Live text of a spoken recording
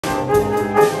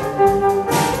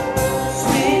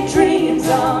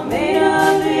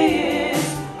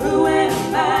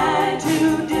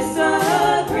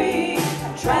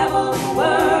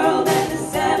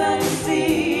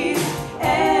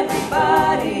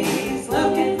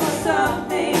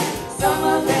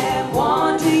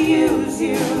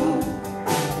you.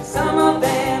 Some of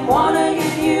them want to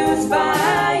get used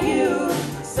by you.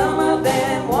 Some of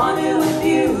them want to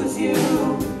abuse you.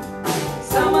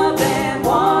 Some of them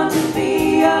want to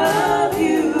be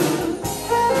abused.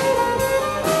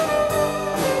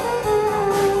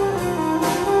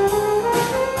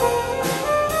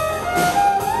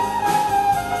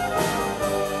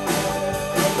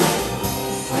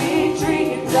 Sweet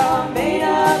dreams are made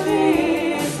of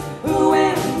this. Who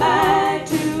am I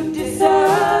to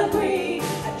disagree?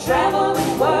 I travel the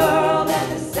world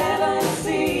and the seven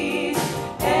seas.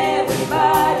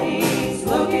 Everybody's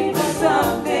looking for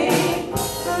something.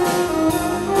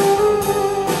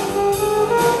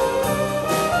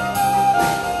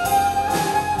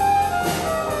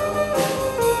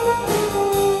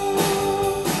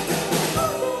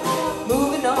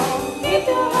 Moving on, keep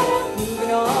your head up.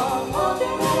 Moving on, hold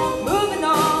your head up. Moving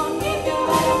on, keep your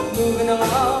head up. Moving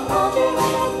on, hold your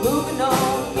head up. Moving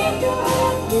on, keep your head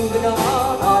up. Moving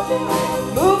on, hold your head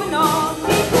up. Moving on,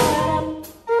 keep your head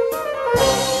up.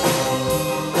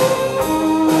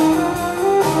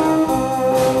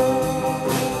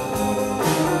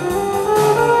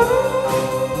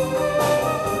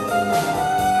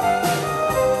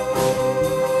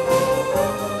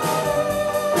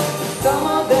 Some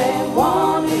of them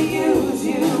want to use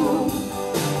you.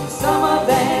 Some of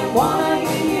them want to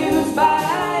get used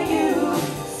by you.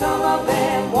 Some of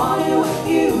them want to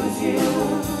abuse you.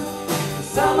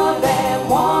 Some of them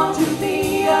want to